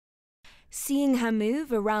Seeing her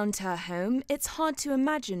move around her home, it's hard to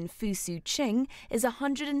imagine Fu Suqing is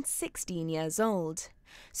 116 years old.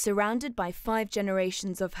 Surrounded by 5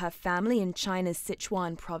 generations of her family in China's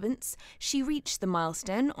Sichuan province, she reached the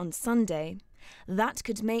milestone on Sunday. That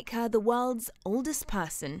could make her the world's oldest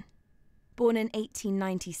person. Born in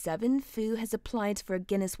 1897, Fu has applied for a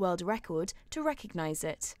Guinness World Record to recognize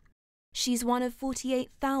it. She's one of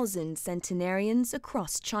 48,000 centenarians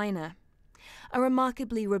across China. A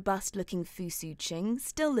remarkably robust-looking Fu Suqing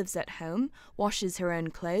still lives at home, washes her own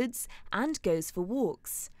clothes, and goes for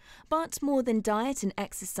walks. But more than diet and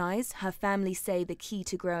exercise, her family say the key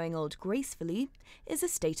to growing old gracefully is a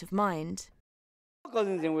state of mind.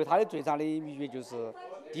 Her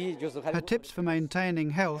tips for maintaining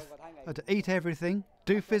health are to eat everything,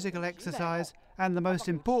 do physical exercise, and the most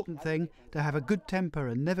important thing, to have a good temper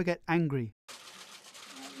and never get angry.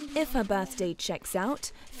 If her birthday checks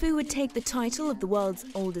out, Fu would take the title of the world's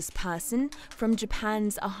oldest person from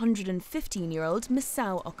Japan's 115-year-old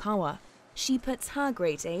Misao Okawa. She puts her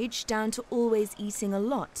great age down to always eating a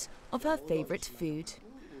lot of her favourite food.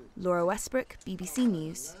 Laura Westbrook, BBC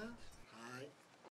News.